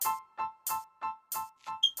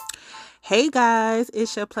Hey guys,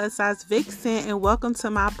 it's your plus size vixen and welcome to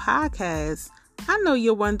my podcast. I know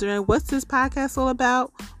you're wondering, what's this podcast all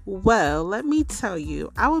about? Well, let me tell you,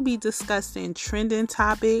 I will be discussing trending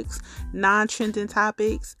topics, non-trending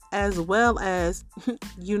topics, as well as,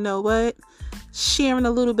 sharing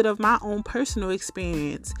a little bit of my own personal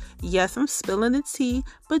experience. Yes, I'm spilling the tea,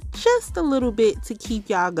 but just a little bit to keep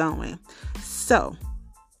y'all going. So,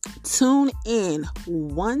 tune in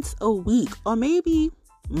once a week or maybe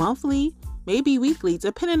monthly, maybe weekly,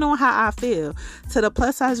 depending on how I feel, to the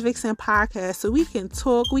Plus Size Vixen podcast so we can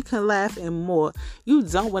talk, we can laugh, and more. You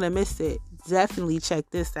don't want to miss it. Definitely check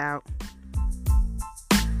this out.